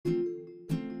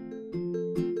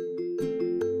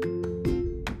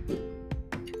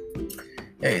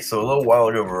Hey, so a little while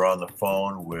ago, we were on the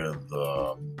phone with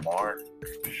Mark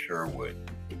Sherwood.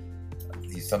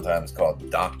 He's sometimes called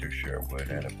Dr. Sherwood,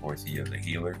 and of course, he is a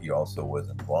healer. He also was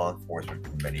in law enforcement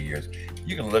for many years.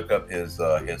 You can look up his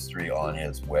history on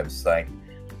his website.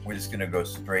 We're just going to go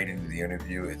straight into the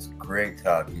interview. It's great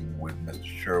talking with Mr.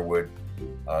 Sherwood.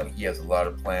 He has a lot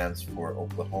of plans for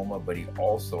Oklahoma, but he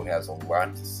also has a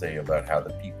lot to say about how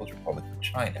the People's Republic of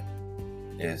China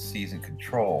is seizing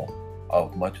control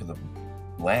of much of the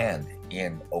land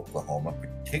in Oklahoma,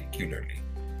 particularly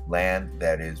land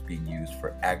that is being used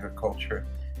for agriculture,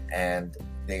 and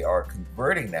they are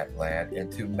converting that land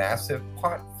into massive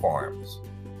pot farms.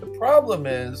 The problem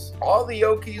is all the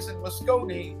Okies in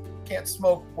Muskogee can't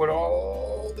smoke what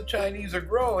all the Chinese are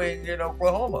growing in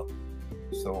Oklahoma.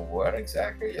 So what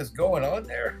exactly is going on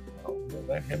there? Well, we'll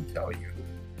let him tell you.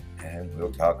 And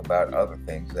we'll talk about other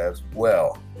things as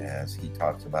well as he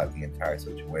talks about the entire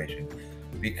situation,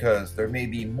 because there may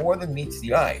be more than meets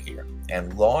the eye here,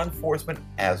 and law enforcement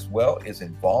as well is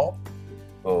involved.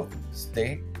 Both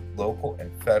state, local,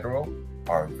 and federal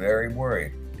are very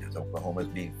worried as Oklahoma is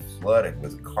being flooded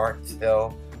with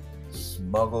cartel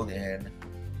smuggled in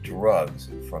drugs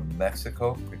from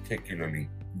Mexico, particularly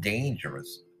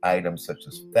dangerous items such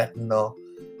as fentanyl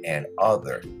and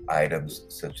other items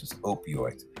such as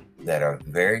opioids that are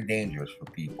very dangerous for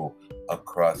people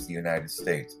across the United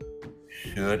States.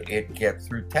 Should it get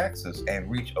through Texas and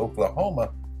reach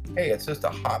Oklahoma, hey, it's just a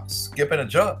hop, skip, and a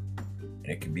jump. And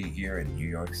it can be here in New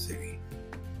York City.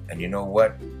 And you know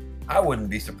what? I wouldn't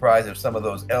be surprised if some of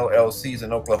those LLCs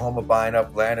in Oklahoma buying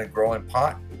up land and growing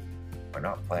pot are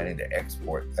not planning to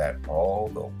export that all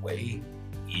the way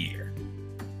here.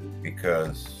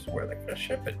 Because where are they going to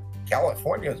ship it?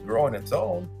 California is growing its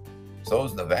own. So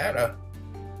is Nevada.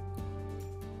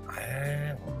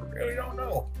 I really don't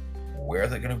know.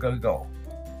 Where's it going to go?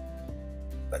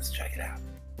 Let's check it out.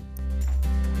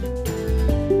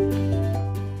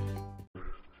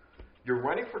 You're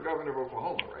running for governor of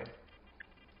Oklahoma, right?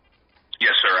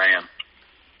 Yes, sir, I am.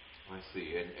 I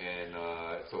see. And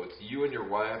so it's you and your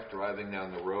wife driving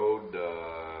down the road.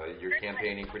 You're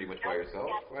campaigning pretty much by yourself,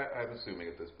 I'm assuming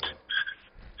at this point.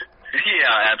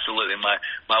 Yeah, absolutely.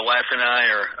 My wife and I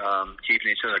are keeping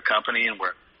each other company, and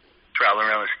we're traveling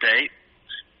around the state,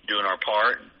 doing our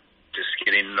part, just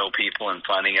getting to know people and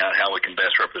finding out how we can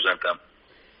best represent them.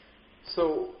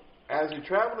 So, as you're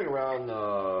traveling around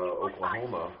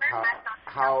Oklahoma,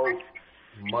 how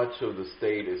much of the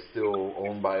state is still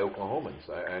owned by Oklahomans?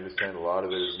 I understand a lot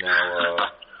of it is now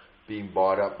being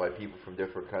bought up by people from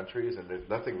different countries, and there's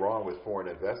nothing wrong with foreign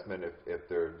investment if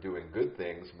they're doing good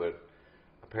things, but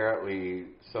apparently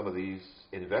some of these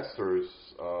investors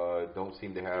don't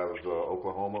seem to have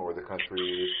Oklahoma or the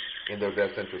country in their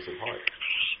best interest at heart.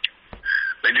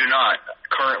 They do not.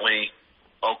 Currently,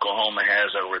 Oklahoma has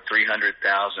over 300,000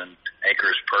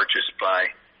 acres purchased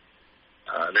by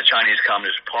the Chinese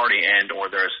Communist Party and or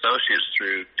their associates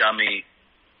through dummy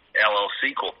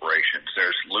LLC corporations.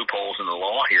 There's loopholes in the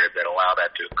law here that allow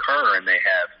that to occur, and they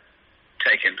have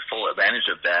taken full advantage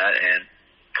of that. And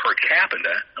per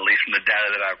capita, at least from the data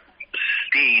that I've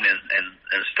seen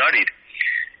and studied,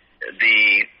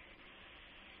 the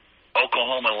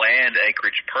Oklahoma land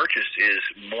acreage purchased is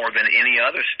more than any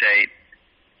other state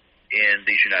in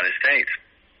these United States.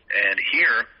 And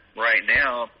here, right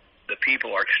now, the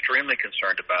people are extremely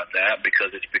concerned about that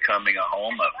because it's becoming a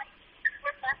home of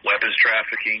weapons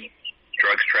trafficking,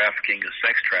 drugs trafficking, and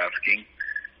sex trafficking.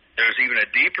 There's even a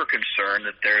deeper concern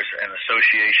that there's an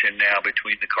association now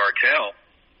between the cartel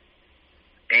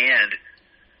and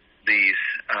these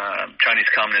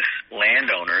Chinese Communist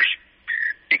landowners,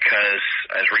 because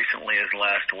as recently as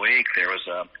last week, there was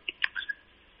a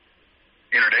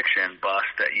interdiction bust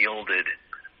that yielded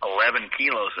 11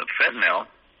 kilos of fentanyl,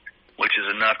 which is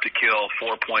enough to kill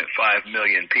 4.5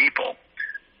 million people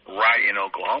right in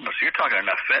Oklahoma. So you're talking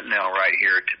enough fentanyl right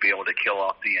here to be able to kill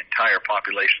off the entire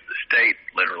population of the state,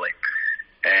 literally.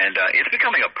 And it's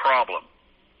becoming a problem.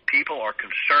 People are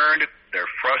concerned.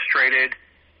 They're frustrated.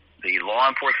 The law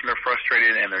enforcement are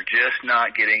frustrated, and they're just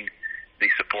not getting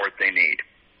the support they need.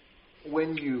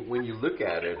 When you look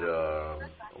at it,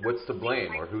 what's to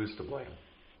blame or who's to blame?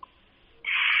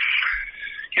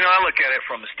 You know, I look at it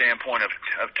from the standpoint of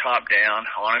top down,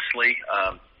 honestly.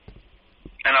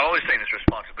 And I always take this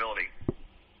responsibility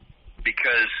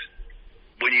because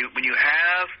when you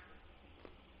have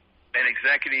an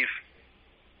executive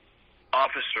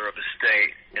officer of the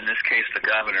state, in this case the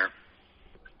governor,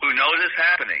 who knows it's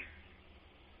happening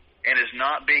and is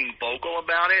not being vocal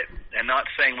about it and not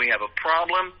saying we have a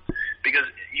problem, because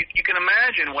you can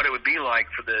imagine what it would be like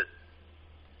for the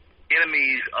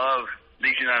enemies of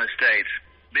these United States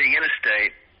being in a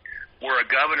state where a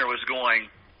governor was going,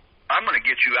 I'm going to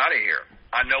get you out of here.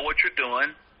 I know what you're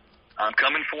doing. I'm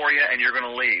coming for you, and you're going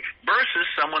to leave. Versus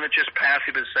someone that's just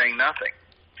passive and saying nothing.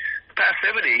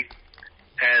 Passivity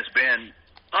has been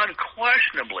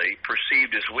unquestionably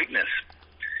perceived as weakness.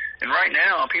 And right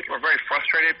now, people are very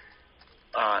frustrated.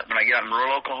 When I get out in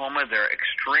rural Oklahoma, they're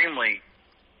extremely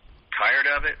tired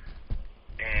of it.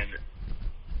 And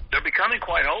they're becoming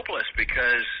quite hopeless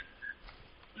because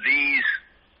these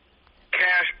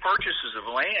cash purchases of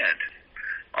land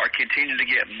are continuing to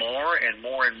get more and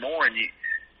more and more. And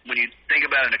when you think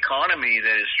about an economy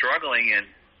that is struggling and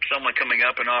someone coming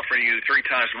up and offering you 3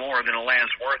 times more than a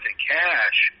land's worth in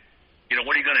cash,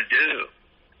 what are you going to do?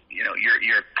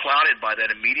 You're clouded by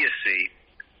that immediacy,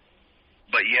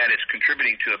 but yet it's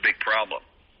contributing to a big problem.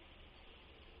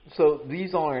 So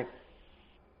these aren't,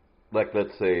 like,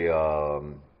 let's say,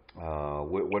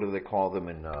 what do they call them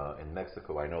in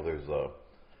Mexico? I know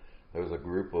there's a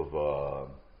group of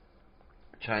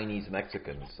Chinese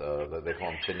Mexicans that they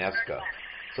call them Chinesca.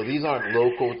 So these aren't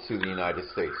local to the United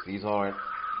States. These aren't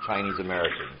Chinese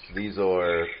Americans. These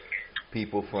are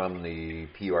people from the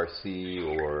PRC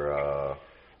or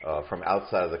from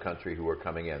outside of the country who are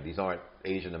coming in. These aren't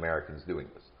Asian Americans doing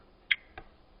this.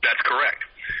 That's correct.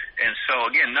 And so,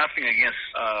 again, nothing against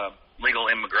legal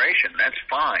immigration. That's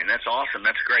fine. That's awesome.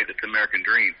 That's great. That's the American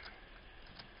dream.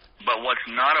 But what's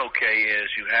not okay is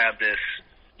you have this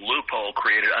loophole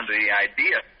created under the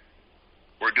idea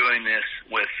we're doing this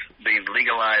with the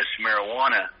legalized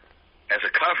marijuana as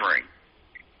a covering.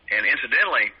 And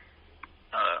incidentally,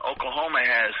 Oklahoma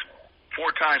has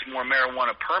 4 times more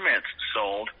marijuana permits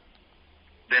sold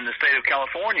than the state of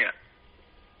California,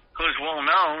 who's well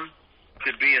known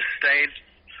to be a state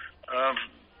of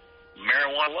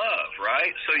marijuana love,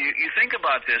 right? So you think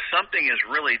about this, something is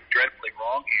really dreadfully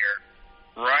wrong here,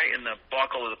 right in the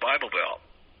buckle of the Bible Belt.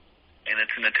 And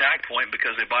it's an attack point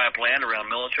because they buy up land around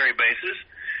military bases,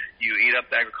 you eat up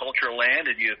agricultural land,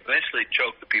 and you eventually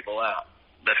choke the people out.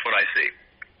 That's what I see.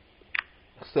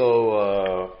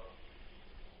 So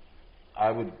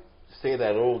I would say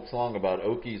that old song about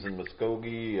Okies and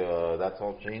Muskogee, that's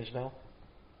all changed now?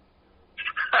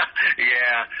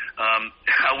 Yeah.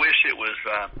 I wish it was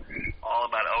all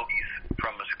about Okies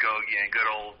from Muskogee and good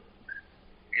old,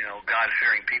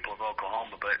 God-fearing people of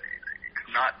Oklahoma, but it's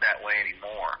not that way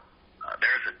anymore.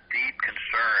 There's a deep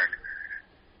concern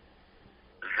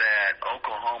that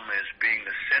Oklahoma is being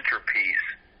the centerpiece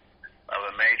of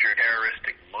a major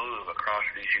terroristic move across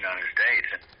these United States.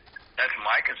 And that's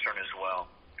my concern as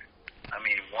well. I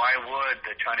mean, why would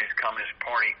the Chinese Communist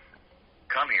Party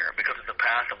come here? Because it's the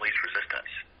path of least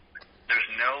resistance. There's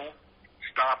no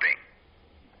stopping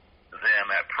them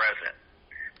at present.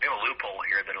 We have a loophole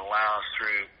here that allows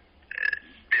through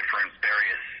different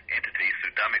various entities,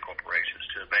 through dummy corporations,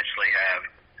 to eventually have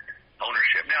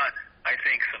ownership. Now, I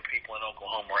think some people in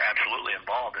Oklahoma are absolutely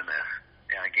involved in this.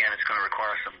 And again, it's going to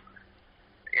require some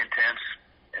intense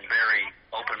and very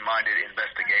open-minded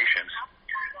investigations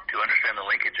to understand the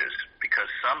linkages, because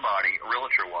somebody,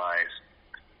 realtor-wise,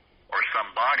 or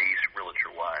somebody's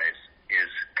realtor-wise,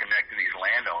 is connecting these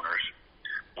landowners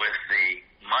with the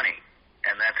money.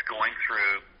 And that's going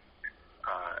through,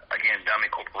 again,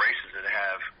 dummy corporations that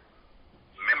have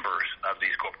members of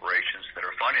these corporations that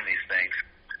are funding these things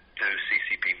to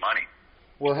CCP money.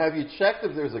 Well, have you checked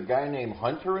if there's a guy named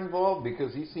Hunter involved?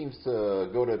 Because he seems to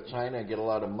go to China and get a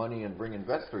lot of money and bring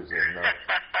investors in.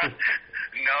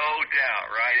 No doubt,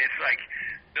 right? It's like,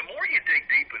 the more you dig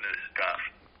deep into this stuff,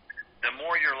 the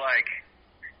more you're like,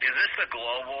 is this a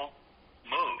global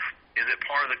move? Is it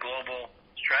part of the global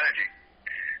strategy?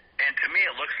 And to me,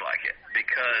 it looks like it,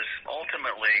 because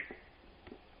ultimately,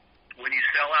 when you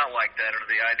sell out like that under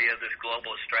the idea of this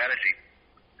global strategy,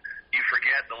 you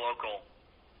forget the local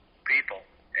people.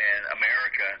 And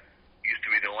America used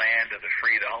to be the land of the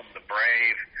free, the home of the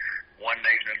brave, one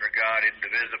nation under God,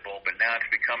 indivisible, but now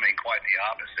it's becoming quite the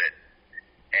opposite.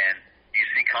 And you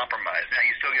see compromise. Now,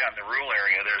 you still get out in the rural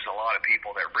area, there's a lot of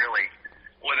people that really,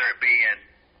 whether it be in,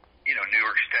 New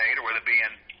York State or whether it be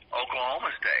in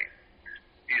Oklahoma State,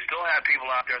 you still have people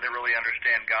out there that really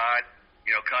understand God,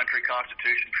 country,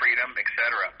 constitution, freedom,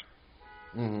 etc.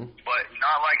 Mm-hmm. But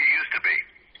not like it used to be.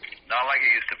 Not like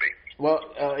it used to be.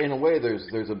 Well, in a way,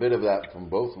 there's a bit of that from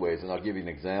both ways, and I'll give you an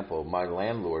example. My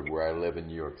landlord, where I live in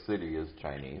New York City, is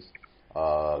Chinese.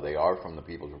 They are from the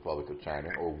People's Republic of China,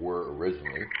 or were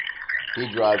originally.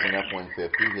 He drives an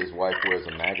F-150. His wife wears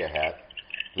a MAGA hat.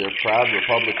 They're proud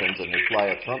Republicans, and they fly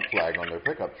a Trump flag on their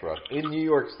pickup truck in New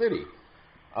York City.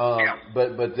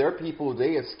 But their people,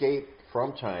 they escaped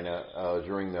from China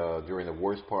during the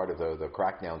worst part of the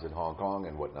crackdowns in Hong Kong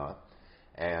and whatnot.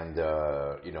 and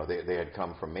they had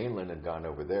come from mainland and gone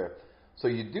over there. So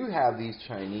you do have these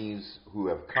Chinese who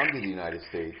have come to the United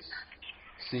States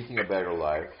seeking a better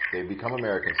life. They become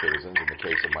American citizens, in the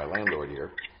case of my landlord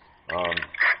here,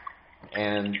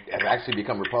 and have actually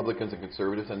become Republicans and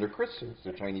conservatives, and they're Christians.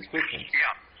 They're Chinese Christians.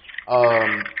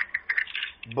 Yeah.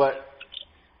 But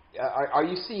are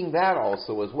you seeing that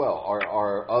also as well?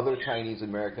 Are other Chinese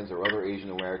Americans or other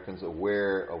Asian Americans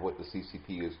aware of what the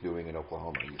CCP is doing in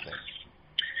Oklahoma, you think?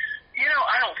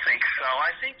 I don't think so. I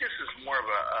think this is more of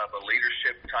a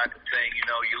leadership type of thing.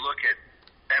 You look at,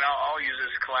 and I'll use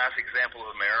this classic example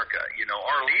of America.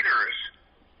 Our leaders,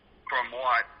 from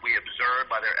what we observe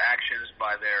by their actions,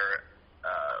 by their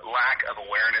lack of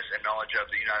awareness and knowledge of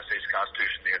the United States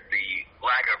Constitution, the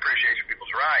lack of appreciation of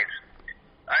people's rights,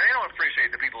 they don't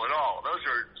appreciate the people at all. Those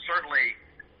are certainly,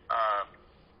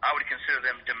 I would consider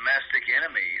them domestic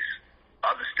enemies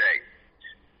of the state.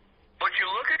 But you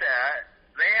look at that,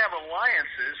 they have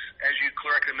alliances, as you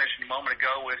correctly mentioned a moment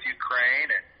ago, with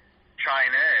Ukraine and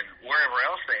China and wherever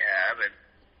else they have. And,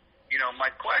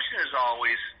 my question is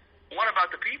always, what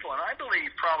about the people? And I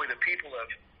believe probably the people of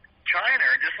China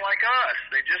are just like us.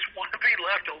 They just want to be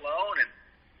left alone and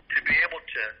to be able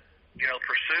to,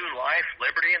 pursue life,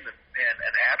 liberty, and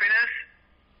happiness.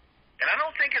 And I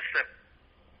don't think it's the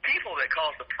people that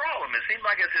cause the problem. It seems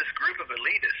like it's this group of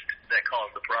elitists that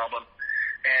cause the problem.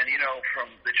 And, from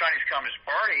the Chinese Communist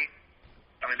Party,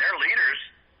 their leaders,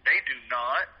 they do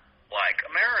not like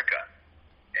America,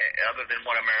 other than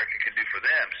what America can do for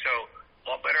them. So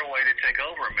what better way to take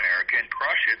over America and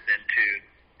crush it than to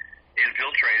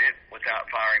infiltrate it without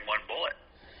firing one bullet?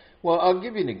 Well, I'll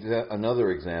give you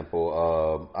another example.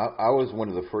 I was one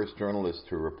of the first journalists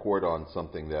to report on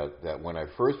something that when I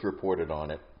first reported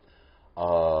on it,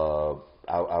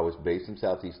 I was based in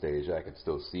Southeast Asia. I could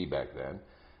still see back then.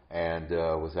 And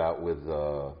was out with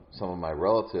some of my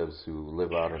relatives who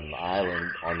live out on an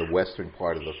island on the western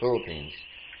part of the Philippines.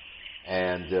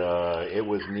 And it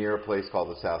was near a place called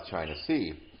the South China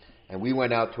Sea. And we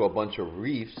went out to a bunch of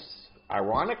reefs,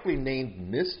 ironically named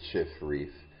Mischief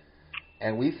Reef.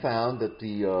 And we found that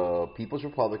the People's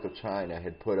Republic of China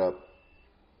had put up,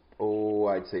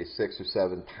 I'd say 6 or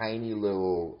 7 tiny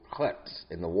little huts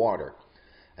in the water.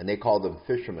 And they called them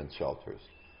fishermen's shelters.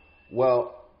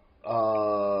 Well,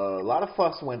 a lot of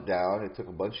fuss went down. It took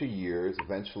a bunch of years.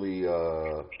 Eventually,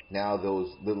 now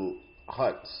those little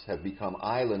huts have become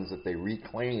islands that they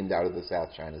reclaimed out of the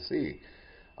South China Sea.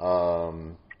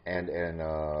 Over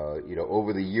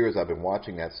the years, I've been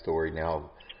watching that story now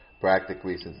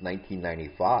practically since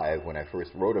 1995 when I first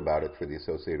wrote about it for the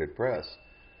Associated Press.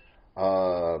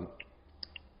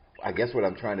 I guess what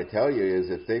I'm trying to tell you is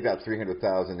if they've got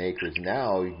 300,000 acres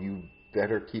now, you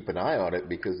better keep an eye on it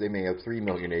because they may have 3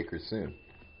 million acres soon.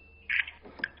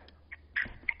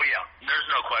 Well, yeah, there's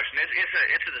no question.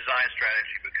 It's a design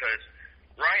strategy because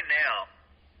right now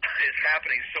it's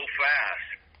happening so fast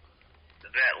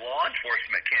that law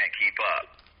enforcement can't keep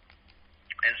up.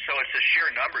 And so it's a sheer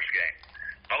numbers game.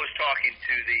 I was talking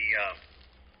to the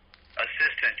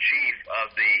assistant chief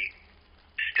of the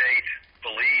state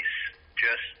police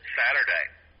just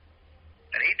Saturday.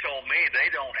 And he told me they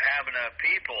don't have enough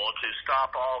people to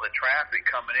stop all the traffic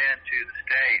coming into the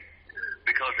state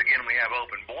because, again, we have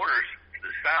open borders to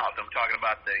the south. I'm talking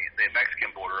about the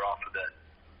Mexican border off of the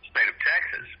state of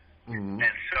Texas. Mm-hmm.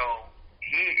 And so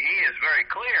he is very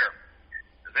clear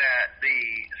that the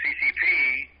CCP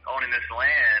owning this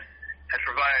land has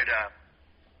provided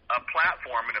a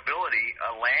platform, an ability,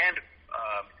 a land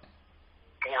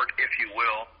port, if you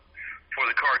will, for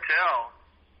the cartel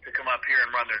to come up here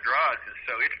and run their drugs. And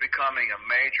so it's becoming a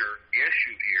major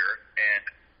issue here. And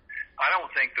I don't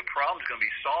think the problem's going to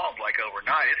be solved like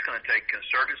overnight. It's going to take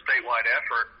concerted statewide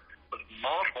effort with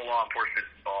multiple law enforcement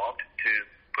involved to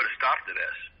put a stop to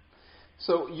this.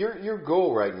 So your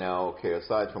goal right now, okay,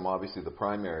 aside from obviously the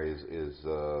primaries, is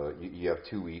you have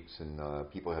 2 weeks and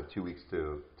people have 2 weeks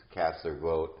to cast their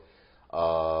vote.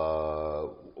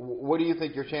 What do you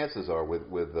think your chances are with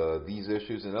these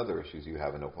issues and other issues you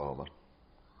have in Oklahoma?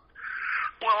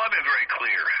 Well, I've been very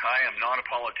clear. I am not a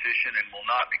politician and will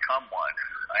not become one.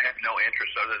 I have no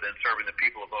interest other than serving the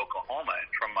people of Oklahoma. And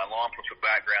from my law enforcement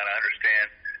background, I understand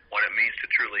what it means to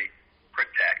truly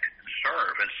protect and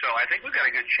serve. And so I think we've got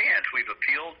a good chance. We've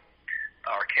appealed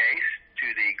our case to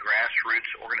the grassroots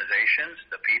organizations,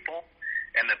 the people,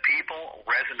 and the people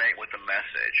resonate with the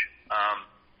message.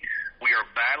 We are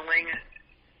battling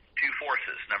two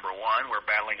forces. Number one, we're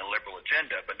battling a liberal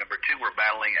agenda, but number two, we're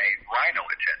battling a rhino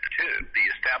agenda too. The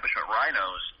establishment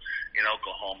rhinos in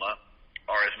Oklahoma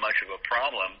are as much of a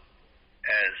problem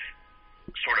as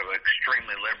sort of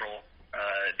extremely liberal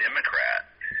Democrat.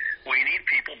 We need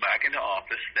people back into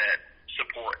office that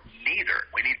support neither.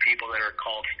 We need people that are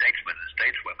called statesmen and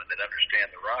stateswomen that understand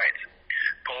the rights.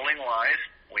 Polling-wise,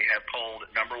 we have polled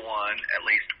number one at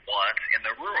least once in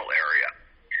the rural area.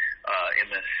 In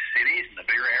the cities, in the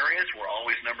bigger areas, we're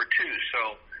always number two.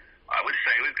 So I would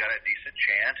say we've got a decent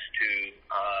chance to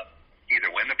either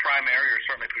win the primary or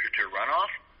certainly push it to a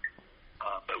runoff.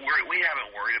 But we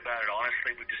haven't worried about it,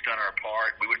 honestly. We've just done our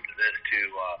part. We went to this to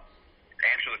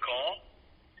answer the call,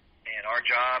 and our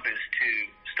job is to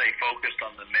stay focused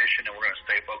on the mission, and we're going to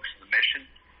stay focused on the mission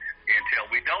until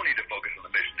we don't need to focus on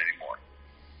the mission anymore.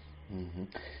 Mm-hmm.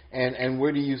 And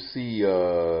where do you see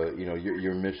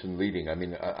your mission leading? I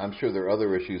mean, I'm sure there are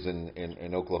other issues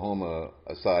in Oklahoma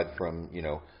aside from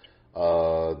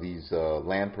these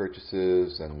land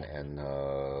purchases and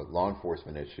law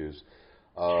enforcement issues.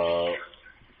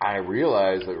 I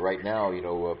realize that right now,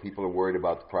 people are worried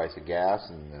about the price of gas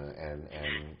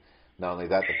and not only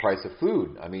that, the price of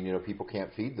food. I mean, people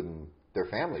can't feed their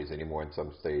families anymore in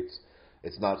some states.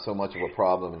 It's not so much of a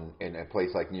problem in a place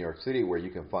like New York City where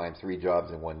you can find 3 jobs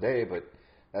in one day, but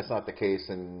that's not the case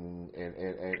in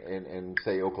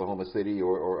say Oklahoma City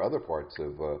or other parts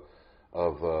of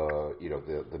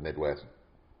the Midwest.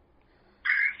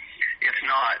 It's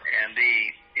not, and the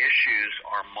issues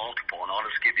are multiple, and I'll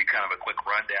just give you kind of a quick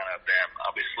rundown of them.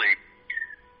 Obviously,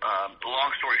 long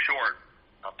story short,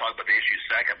 I'll talk about the issues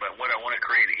second, but what I want to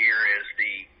create here is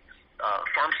the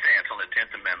firm stance on the 10th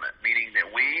Amendment, meaning that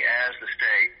we as the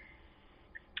state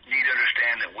need to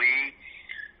understand that we,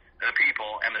 the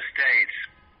people and the states,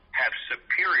 have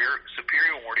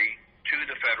superiority to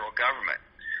the federal government.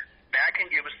 That can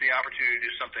give us the opportunity to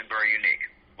do something very unique.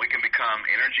 We can become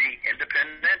energy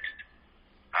independent,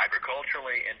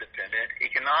 agriculturally independent,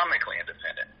 economically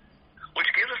independent, which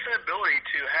gives us the ability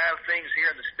to have things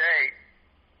here in the state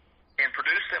and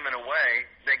produce them in a way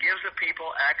that gives the people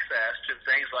access to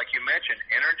things like you mentioned,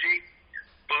 energy,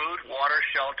 food, water,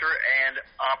 shelter, and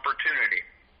opportunity.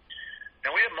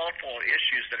 Now, we have multiple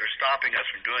issues that are stopping us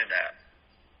from doing that.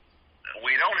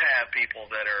 We don't have people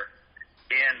that are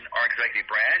in our executive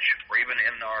branch or even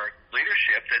in our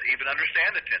leadership that even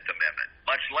understand the 10th Amendment,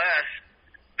 much less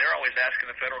they're always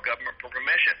asking the federal government for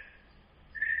permission.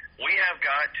 We have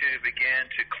got to begin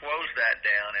to close that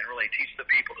down and really teach the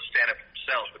people to stand up for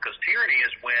themselves, because tyranny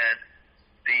is when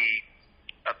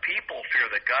the people fear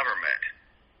the government,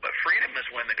 but freedom is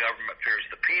when the government fears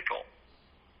the people.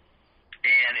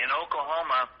 And in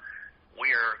Oklahoma,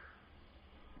 we are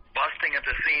busting at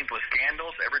the seams with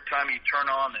scandals. Every time you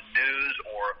turn on the news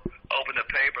or open the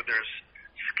paper, there's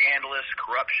scandalous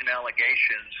corruption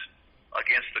allegations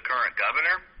against the current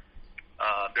governor.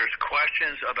 There's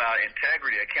questions about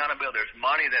integrity, accountability. There's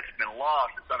money that's been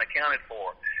lost that's unaccounted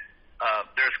for.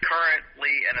 There's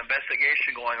currently an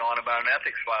investigation going on about an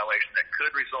ethics violation that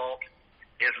could result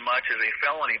as much as a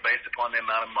felony based upon the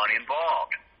amount of money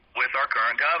involved with our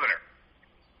current governor.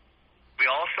 We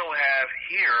also have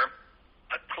here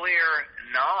a clear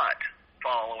not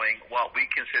following what we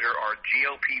consider our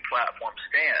GOP platform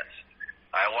stance.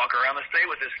 I walk around the state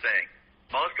with this thing.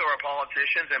 Most of our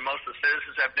politicians and most of the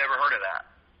citizens have never heard of that.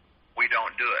 We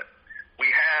don't do it. We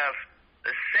have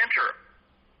the center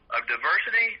of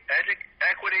diversity,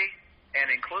 equity,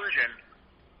 and inclusion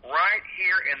right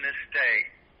here in this state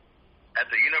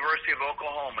at the University of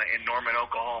Oklahoma in Norman,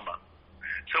 Oklahoma.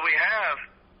 So we have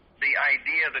the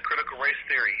idea of the critical race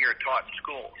theory here taught in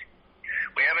schools.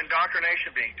 We have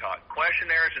indoctrination being taught,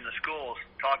 questionnaires in the schools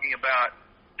talking about,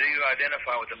 do you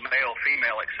identify with a male,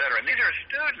 female, etc. And these are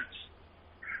students.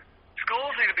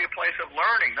 Schools need to be a place of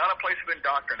learning, not a place of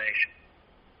indoctrination.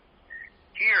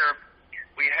 Here,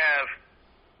 we have,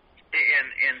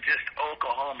 in just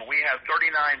Oklahoma, we have 39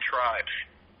 tribes.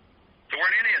 So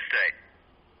we're an Indian state.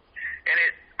 And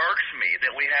it irks me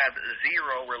that we have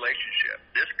zero relationship.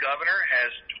 This governor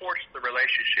has torched the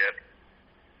relationship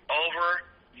over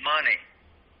money.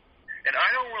 And I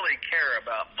don't really care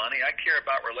about money. I care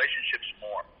about relationships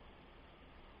more.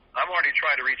 I've already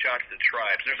tried to reach out to the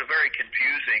tribes. There's a very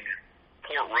confusing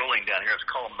court ruling down here. It's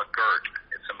called McGirt.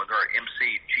 It's a McGirt,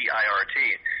 M-C-G-I-R-T.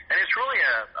 And it's really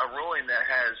a ruling that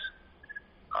has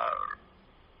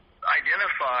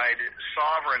identified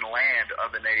sovereign land of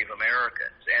the Native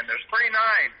Americans. And there's 39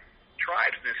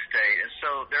 tribes in this state. And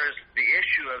so there's the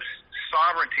issue of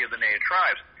sovereignty of the Native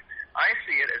tribes. I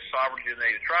see it as sovereignty of the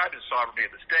Native tribes and sovereignty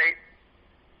of the state.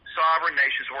 Sovereign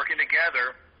nations working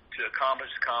together to accomplish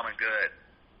common good.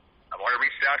 I've already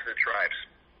reached out to the tribes,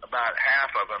 about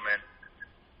half of them, and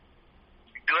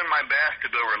doing my best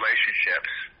to build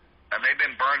relationships. And they've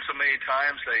been burned so many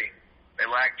times, they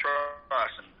lack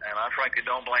trust, and I frankly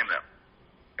don't blame them.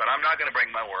 But I'm not not going to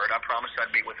break my word. I promised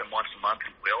I'd meet with them once a month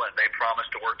and will, and they promised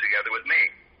to work together with me.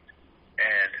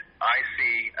 And I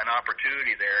see an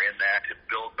opportunity there in that to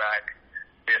build back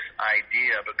this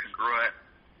idea of a congruent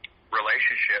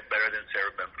relationship better than it's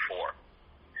ever been before.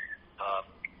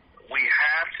 We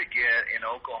have to get in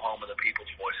Oklahoma the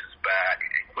people's voices back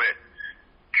and quit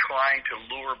trying to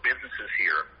lure businesses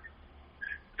here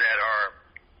that are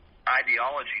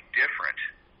ideology different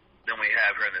than we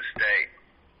have here in the state.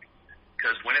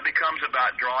 Because when it becomes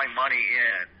about drawing money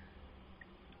in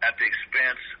at the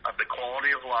expense of the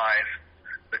quality of life,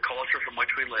 the culture from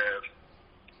which we live,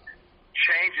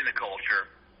 changing the culture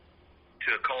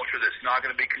to a culture that's not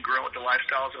going to be congruent with the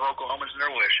lifestyles of Oklahomans and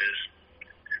their wishes,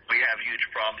 we have huge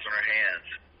problems on our hands.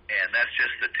 And that's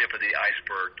just the tip of the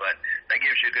iceberg, but that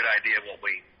gives you a good idea of what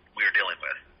we are dealing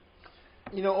with.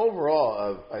 You know,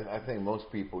 overall, I think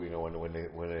most people, you know, when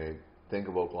they think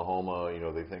of Oklahoma, you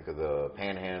know, they think of the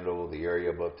Panhandle, the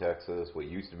area above Texas, what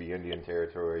used to be Indian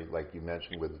territory, like you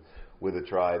mentioned, with the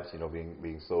tribes, you know,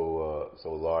 being so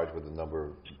large with the number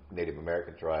of Native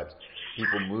American tribes.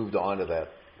 People moved onto that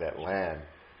land,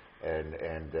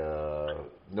 and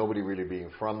nobody really being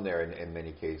from there in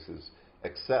many cases,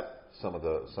 except some of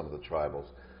the tribals.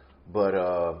 But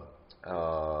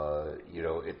you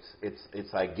know,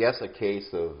 it's I guess a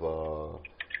case of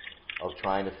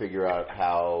trying to figure out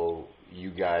how you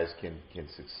guys can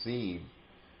succeed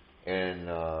in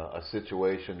a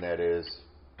situation that is,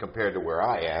 compared to where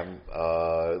I am,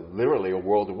 literally a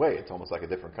world away. It's almost like a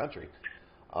different country.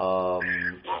 Yeah,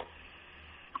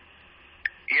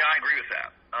 I agree with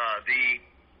that. The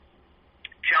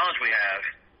challenge we have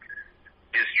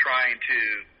is trying to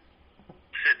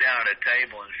sit down at a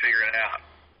table and figure it out,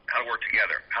 how to work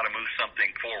together, how to move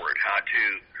something forward, how to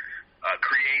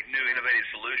create new innovative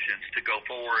solutions to go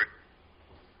forward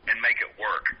and make it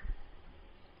work.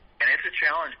 And it's a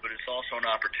challenge, but it's also an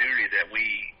opportunity that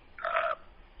we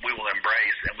will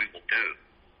embrace and we will do.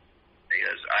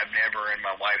 Because I've never, and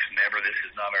my wife's never, this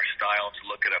is not our style to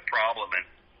look at a problem and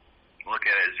look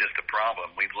at it as just a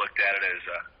problem. We've looked at it as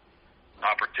an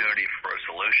opportunity for a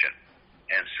solution.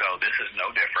 And so this is no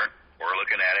different. We're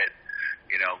looking at it,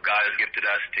 you know, God has gifted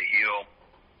us to heal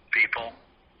people,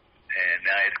 and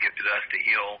now He's gifted us to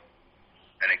heal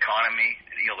an economy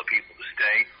and heal the people of the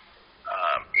state,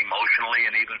 emotionally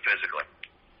and even physically.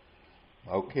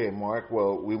 Okay, Mark.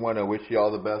 Well, we want to wish you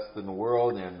all the best in the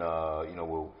world, and you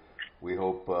know, we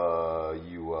hope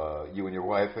you and your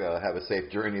wife have a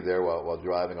safe journey there while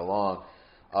driving along.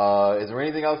 Is there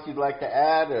anything else you'd like to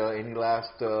add? Any last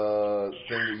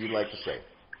thing that you'd like to say?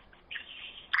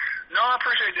 No, I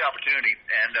appreciate the opportunity,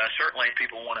 and certainly if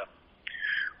people want to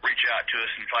reach out to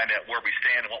us and find out where we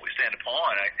stand and what we stand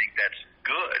upon, I think that's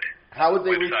good. How would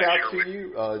they reach out to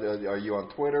you? Are you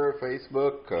on Twitter,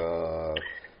 Facebook?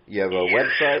 You have a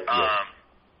website? Yes.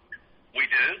 We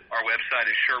do. Our website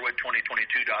is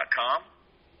Sherwood2022.com.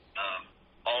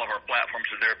 All of our platforms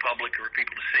are there public for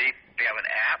people to see. We have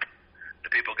an app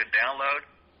that people can download,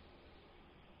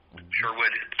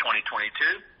 Sherwood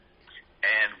 2022,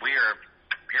 and we are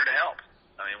here to help.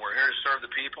 I mean, we're here to serve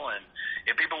the people, and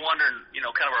if people wondering, you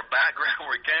know, kind of our background,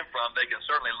 where we came from, they can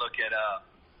certainly look at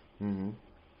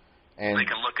and they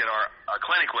can look at our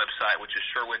clinic website, which is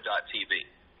Sherwood.tv.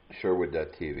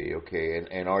 Sherwood.tv, okay.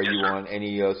 And are you on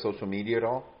any social media at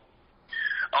all?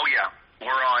 Oh, yeah. We're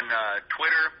on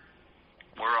Twitter.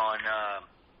 We're on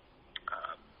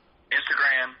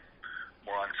Instagram.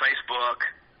 We're on Facebook.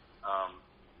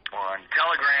 We're on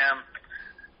Telegram.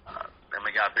 And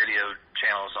we got video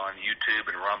channels on YouTube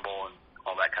and Rumble and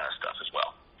all that kind of stuff as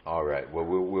well. All right. Well,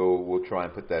 we'll try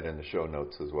and put that in the show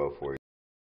notes as well for you.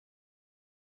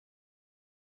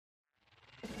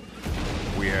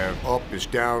 We have up is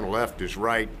down, left is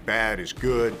right, bad is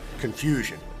good,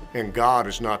 confusion. And God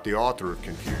is not the author of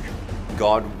confusion.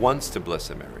 God wants to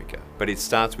bless America, but it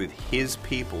starts with His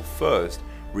people first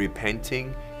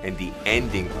repenting and the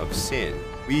ending of sin.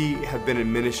 We have been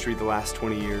in ministry the last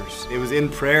 20 years. It was in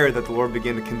prayer that the Lord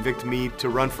began to convict me to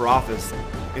run for office.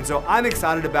 And so I'm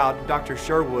excited about Dr.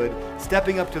 Sherwood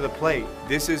stepping up to the plate.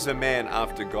 This is a man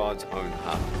after God's own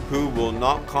heart who will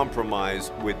not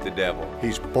compromise with the devil.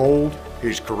 He's bold,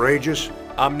 he's courageous.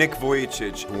 I'm Nick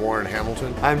Vujicic. Warren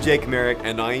Hamilton. I'm Jake Merrick.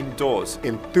 And I endorse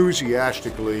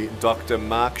enthusiastically Dr.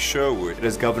 Mark Sherwood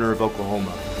as governor of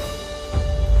Oklahoma.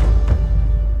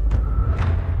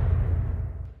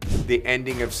 The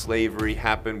ending of slavery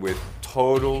happened with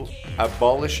total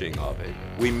abolishing of it.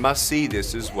 We must see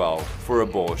this as well for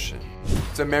abortion.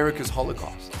 It's America's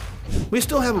Holocaust. We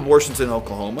still have abortions in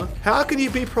Oklahoma. How can you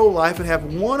be pro-life and have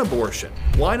one abortion?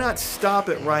 Why not stop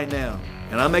it right now?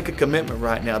 And I make a commitment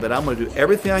right now that I'm going to do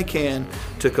everything I can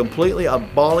to completely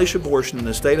abolish abortion in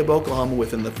the state of Oklahoma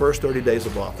within the first 30 days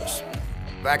of office.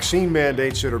 Vaccine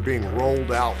mandates that are being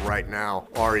rolled out right now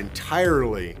are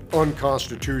entirely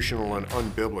unconstitutional and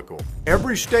unbiblical.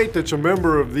 Every state that's a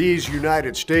member of these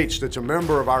United States, that's a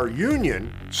member of our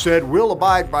union, said we'll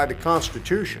abide by the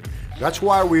Constitution. That's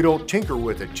why we don't tinker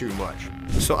with it too much.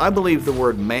 So I believe the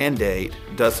word mandate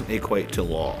doesn't equate to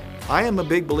law. I am a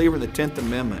big believer in the 10th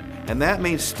Amendment, and that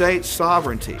means state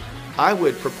sovereignty. I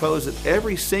would propose that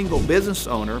every single business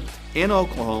owner in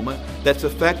Oklahoma that's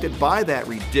affected by that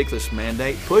ridiculous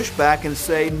mandate push back and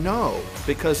say no,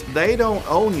 because they don't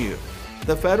own you.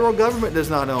 The federal government does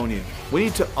not own you. We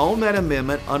need to own that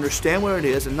amendment, understand what it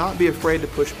is, and not be afraid to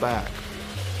push back.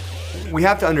 We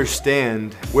have to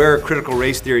understand where critical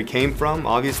race theory came from.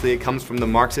 Obviously, it comes from the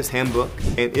Marxist handbook.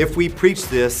 And if we preach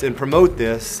this and promote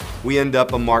this, we end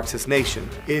up a Marxist nation.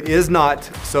 It is not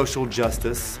social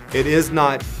justice. It is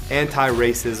not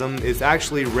anti-racism. It's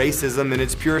actually racism in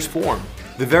its purest form.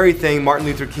 The very thing Martin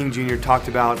Luther King Jr. talked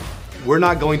about, we're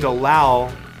not going to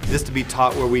allow this to be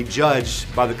taught where we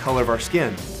judge by the color of our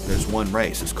skin. There's one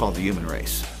race. It's called the human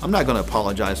race. I'm not going to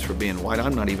apologize for being white.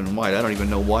 I'm not even white. I don't even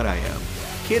know what I am.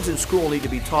 Kids in school need to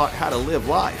be taught how to live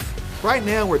life. Right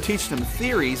now we're teaching them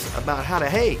theories about how to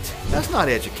hate. That's not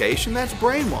education, that's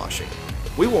brainwashing.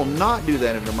 We will not do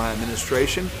that under my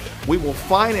administration. We will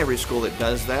fine every school that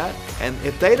does that, and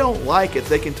if they don't like it,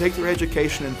 they can take their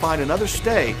education and find another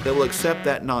state that will accept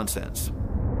that nonsense.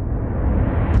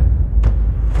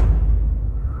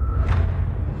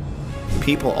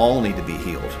 People all need to be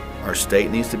healed. Our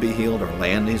state needs to be healed, our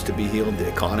land needs to be healed, the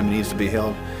economy needs to be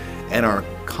healed, and our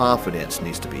confidence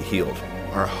needs to be healed.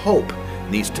 Our hope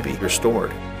needs to be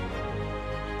restored.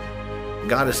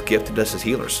 God has gifted us as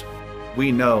healers.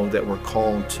 We know that we're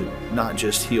called to not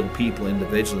just heal people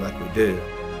individually like we do,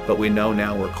 but we know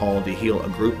now we're called to heal a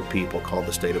group of people called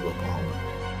the state of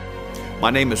Oklahoma. My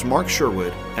name is Mark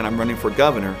Sherwood, and I'm running for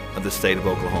governor of the state of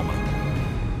Oklahoma.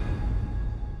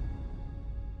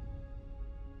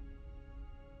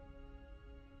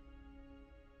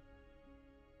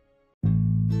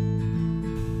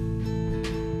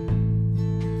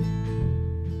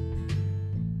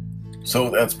 So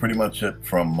that's pretty much it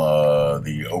from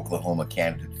the Oklahoma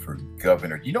candidate for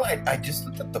governor. You know, I just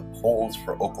looked at the polls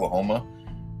for Oklahoma,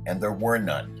 and there were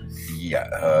none. Yeah,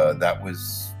 that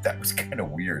was kind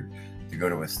of weird to go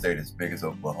to a state as big as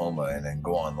Oklahoma and then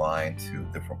go online to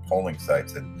different polling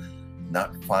sites and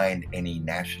not find any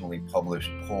nationally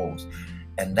published polls.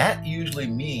 And that usually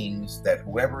means that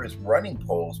whoever is running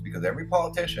polls, because every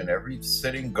politician, every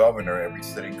sitting governor, every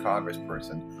sitting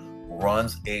congressperson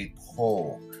runs a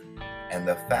poll. And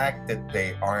the fact that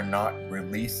they are not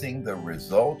releasing the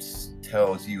results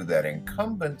tells you that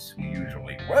incumbents who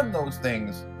usually run those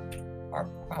things are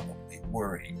probably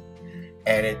worried.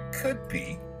 And it could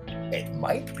be, it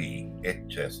might be, it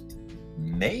just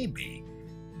may be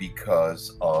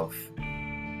because of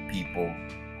people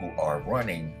who are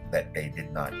running that they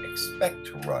did not expect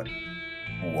to run,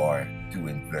 who are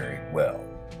doing very well.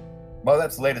 Well,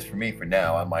 that's the latest for me for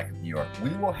now. I'm Mike of New York. We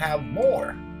will have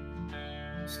more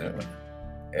soon.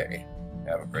 Hey,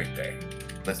 have a great day.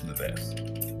 Listen to this.